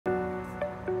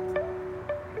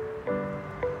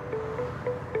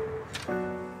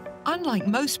Unlike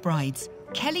most brides,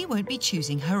 Kelly won't be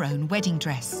choosing her own wedding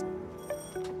dress.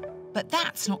 But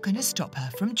that's not going to stop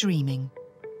her from dreaming.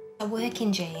 I work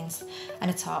in jeans and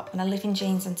a top, and I live in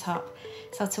jeans and top.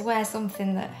 So to wear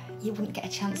something that you wouldn't get a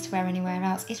chance to wear anywhere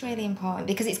else is really important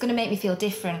because it's going to make me feel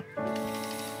different.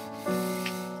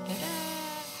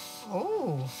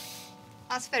 Oh,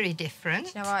 that's very different.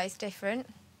 Do you know what? It's different.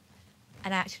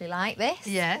 And I actually like this.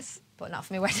 Yes. But not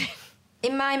for my wedding.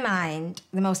 In my mind,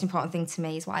 the most important thing to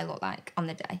me is what I look like on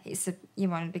the day. You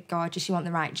want to be gorgeous, you want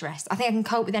the right dress. I think I can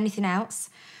cope with anything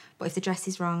else, but if the dress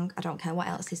is wrong, I don't care what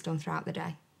else is done throughout the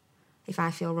day. If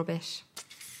I feel rubbish.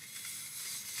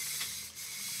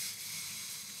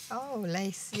 Oh,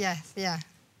 lace, yes, yeah.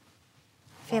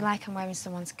 I feel like I'm wearing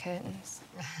someone's curtains.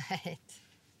 Right.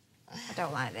 I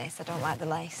don't like this, I don't like the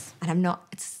lace. And I'm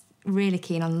not really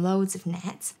keen on loads of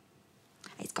net.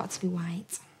 It's got to be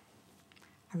white.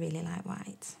 I really like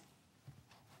white.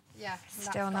 Yeah.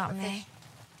 Still not me.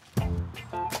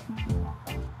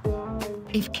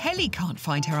 If Kelly can't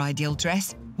find her ideal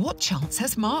dress, what chance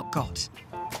has Mark got?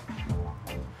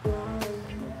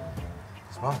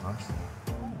 Smells nice.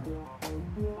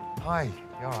 Hi,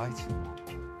 you all right?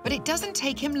 But it doesn't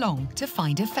take him long to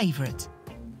find a favourite.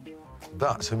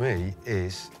 That, to me,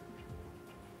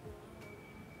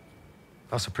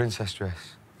 that's a princess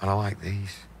dress. And I like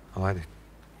these. I like the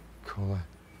colour.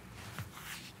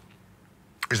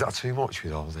 Is that too much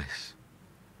with all this?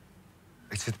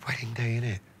 It's a wedding day,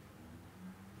 innit?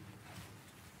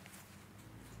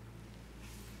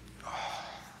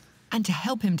 And to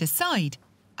help him decide,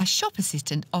 a shop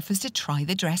assistant offers to try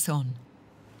the dress on.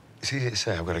 It's easy to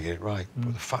say I've got to get it right,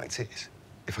 but the fact is,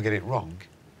 if I get it wrong,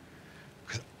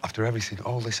 because after everything,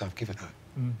 all this I've given her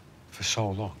for so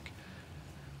long,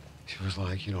 she was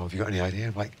like, you know, have you got any idea?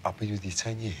 I'm like, I've been with you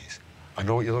 10 years. I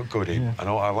know what you look good in. Yeah. I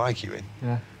know what I like you in.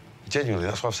 Yeah. Genuinely,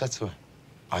 that's what I've said to her.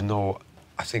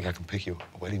 I think I can pick you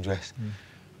a wedding dress.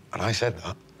 And I said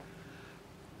that,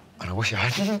 and I wish I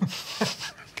hadn't.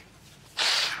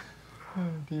 Oh,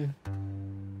 dear.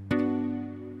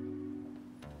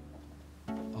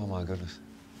 Oh, my goodness.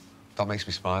 That makes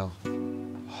me smile. Oh,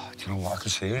 do you know what? I can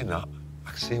see her in that.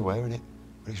 I can see her wearing it.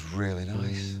 But it's really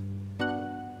nice.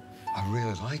 I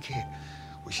really like it.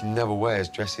 But she never wears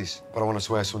dresses. But I want her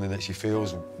to wear something that she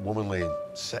feels womanly and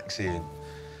sexy and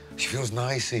she feels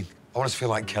nice in. I want her to feel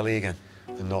like Kelly again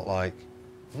and not like,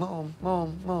 Mom,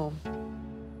 Mom, Mom.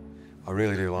 I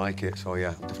really do like it, so yeah,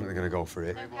 I'm definitely going to go for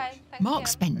it. Okay, Mark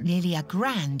spent nearly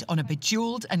 £1,000 on a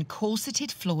bejewelled and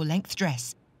corseted floor-length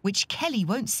dress, which Kelly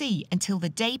won't see until the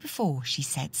day before she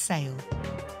sets sail.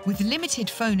 With limited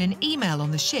phone and email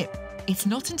on the ship, it's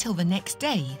not until the next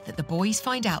day that the boys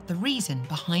find out the reason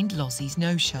behind Lozzie's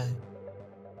no-show.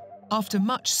 After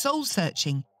much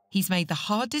soul-searching, he's made the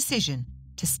hard decision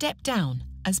to step down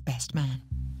as best man.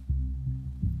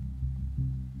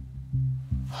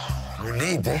 We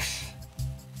need this.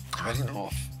 I've had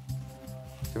enough.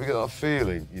 Have you got that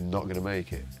feeling you're not going to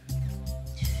make it?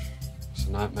 It's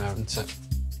a nightmare, isn't it?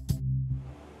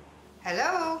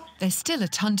 Hello? There's still a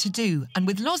ton to do, and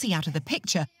with Lozzie out of the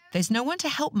picture, there's no one to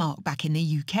help Mark back in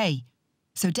the UK.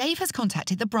 So Dave has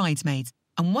contacted the bridesmaids,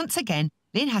 and once again,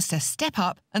 Lynn has to step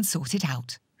up and sort it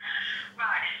out.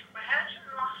 Right, we heard from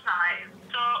him last night,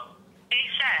 so he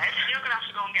said you're going to have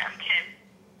to go and get him Kim.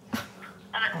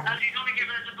 And he's only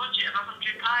given us a budget of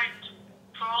 £100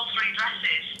 for all 3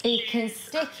 dresses. You can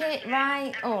stick it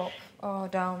right up or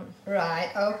don't.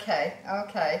 Right, OK,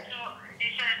 OK. So he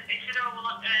said, oh,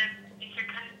 well, he said,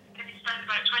 can you spend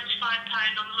about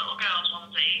 £25 on the little girls'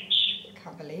 ones each? I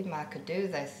can't believe Mark could do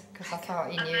this, because I thought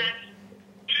he knew. And then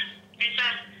he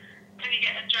said, can you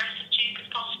get a dress as cheap as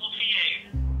possible for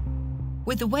you?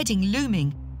 With the wedding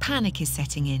looming, panic is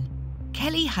setting in.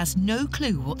 Kelly has no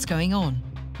clue what's going on,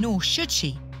 nor should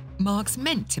she. Mark's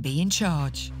meant to be in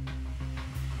charge.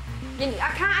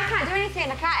 I can't do anything.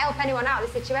 I can't help anyone out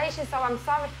of the situation, so I'm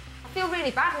sorry. I feel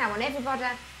really bad now on everybody.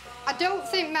 I don't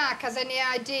think Mark has any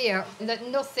idea that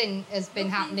nothing has been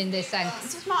happening this end.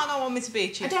 Does Mark not want me to be a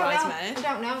chief bridesmaid? I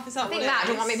don't know. Is that I think what Mark it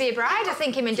doesn't is? want me to be a bride. I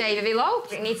think him and Dave have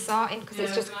eloped. It needs sorting,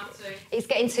 because it's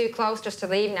getting too close just to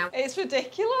leave now. It's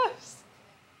ridiculous.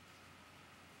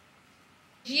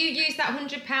 You use that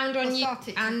 £100 on you,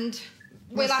 and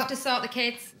we'll have to sort the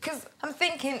kids. Because I'm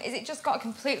thinking, is it just got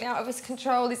completely out of his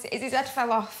control? Is his head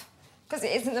fell off? Because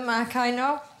it isn't the Mark I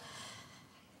know.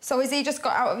 So has he just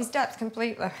got out of his depth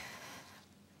completely?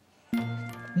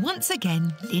 Once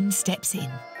again, Lynn steps in.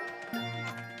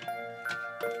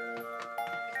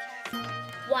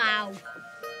 Wow.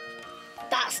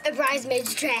 That's a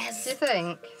bridesmaid's dress. Do you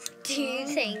think? Do you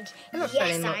think? It looks very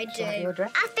Yes, much I do. like your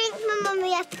dress. I think my mum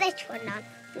will have this one on.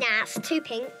 Nah, it's too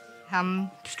pink.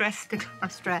 I'm stressed.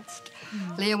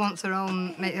 Leah wants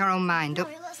make her own mind up.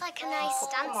 Oh, it looks like a nice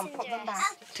dancing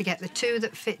dress. To get the two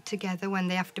that fit together when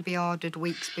they have to be ordered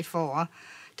weeks before,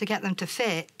 to get them to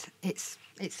fit, it's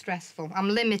stressful. I'm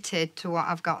limited to what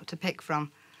I've got to pick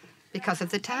from because of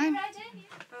the time.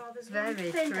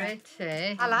 Very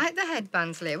pretty. I like the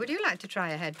headbands, Leah. Would you like to try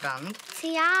a headband?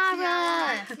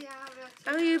 Tiara.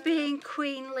 Are you being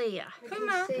Queen Leah? Come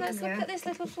on, let's look at this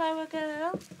little flower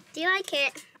girl. Do you like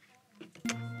it?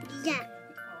 Yeah.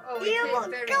 Oh, You it is look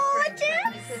very gorgeous.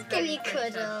 pretty. Give me a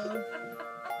cuddle.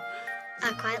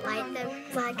 I quite like them.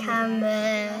 Like I'm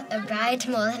a bride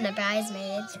more than a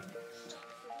bridesmaid.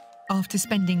 After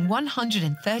spending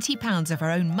 £130 of her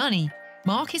own money,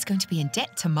 Mark is going to be in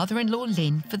debt to mother-in-law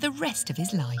Lynn for the rest of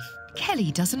his life.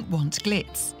 Kelly doesn't want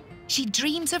glitz. She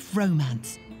dreams of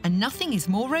romance, and nothing is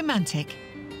more romantic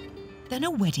than a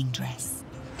wedding dress.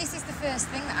 This is the first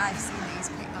thing that I've seen these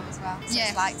picked on as well. So Yes,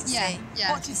 it's like to yeah, see.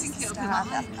 yeah. What do you think it'll be like?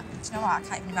 Do you know what? I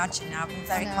can't even imagine now. I've been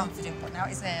very confident, but now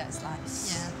it's there. It's like.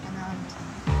 Yeah, I know.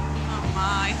 Oh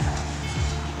my.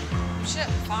 I'm sure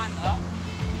it'll be fine though.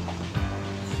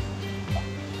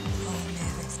 Oh, I'm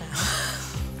nervous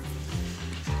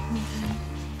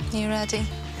now. You ready?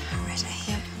 I'm ready.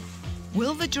 Yeah.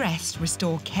 Will the dress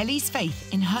restore Kelly's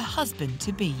faith in her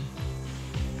husband-to-be?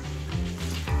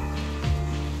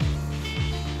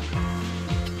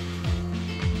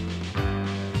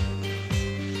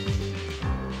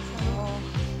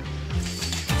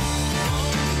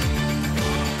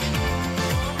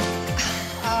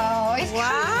 Oh, it's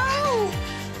Wow!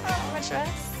 Oh, my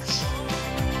dress.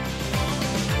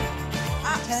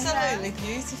 Absolutely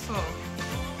beautiful.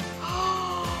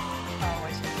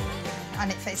 and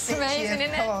it fits It's amazing,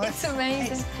 isn't it? It's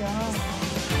amazing. It's gorgeous.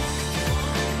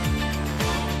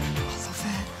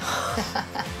 I love it.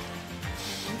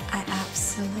 I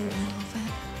absolutely love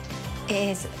it. It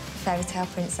is Fairy Tale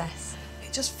Princess.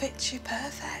 It just fits you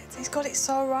perfect. He's got it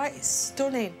so right. It's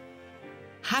stunning.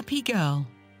 Happy girl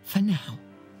for now.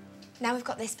 Now we've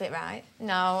got this bit right.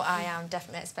 No, I am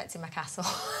definitely expecting my castle.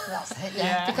 That's it,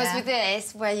 yeah. Because with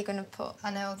this, where are you going to put?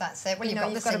 I know, that's it. Well, You you've know,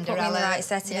 got you've the got to put me in Cinderella. the right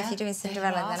setting. If you're doing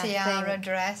Cinderella, then Tiara I think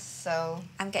dress, so...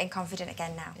 I'm getting confident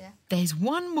again now. Yeah. There's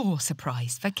one more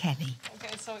surprise for Kelly. I'm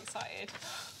getting so excited.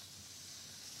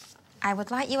 I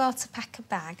would like you all to pack a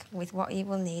bag with what you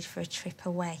will need for a trip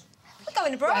away. We're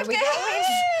going abroad. Where are we girls. going?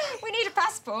 We need a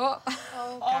passport.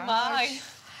 Oh my.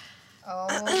 Oh,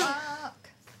 Mark.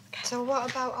 So what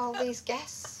about all these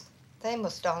guests? They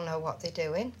must all know what they're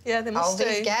doing. Yeah, they must all do.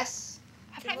 these guests.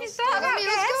 I've not even thought about Where are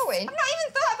guests. you going? I've not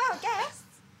even thought about guests.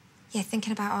 Yeah,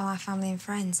 thinking about all our family and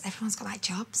friends. Everyone's got, like,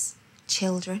 jobs,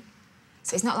 children.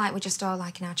 So it's not like we're just all,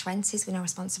 like, in our 20s with no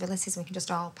responsibilities. We can just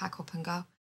all pack up and go.